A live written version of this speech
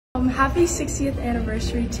Happy 60th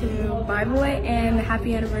anniversary to Bible Way, and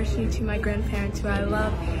happy anniversary to my grandparents who I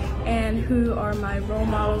love and who are my role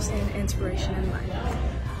models and inspiration in life.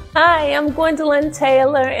 Hi, I'm Gwendolyn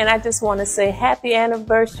Taylor, and I just want to say happy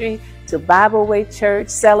anniversary to Bible Way Church,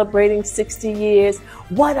 celebrating 60 years.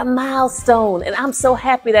 What a milestone, and I'm so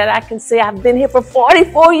happy that I can say I've been here for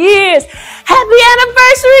 44 years. Happy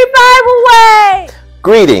anniversary, Bible Way!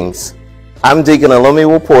 Greetings, I'm Deacon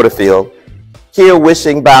Alumiwa Porterfield, here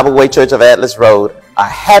wishing Bible Way Church of Atlas Road a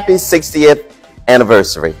happy 60th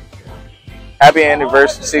anniversary. Happy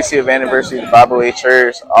anniversary, 60th anniversary to Bible Way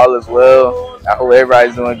Church. All is well. I hope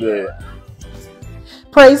everybody's doing good.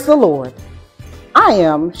 Praise the Lord. I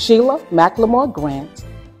am Sheila McLemore Grant,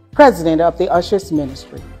 President of the Ushers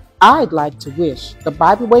Ministry. I'd like to wish the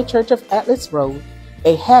Bible Way Church of Atlas Road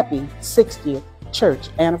a happy 60th church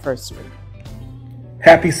anniversary.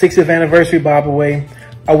 Happy 60th anniversary, Bible Way.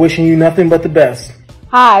 I'm wishing you nothing but the best.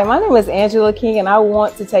 Hi, my name is Angela King, and I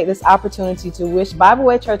want to take this opportunity to wish Bible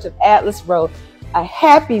Way Church of Atlas Road a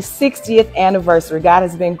happy 60th anniversary. God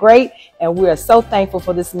has been great, and we are so thankful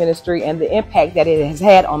for this ministry and the impact that it has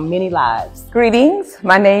had on many lives. Greetings.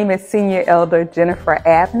 My name is Senior Elder Jennifer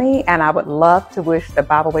Abney, and I would love to wish the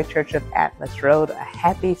Bible Way Church of Atlas Road a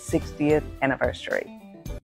happy 60th anniversary.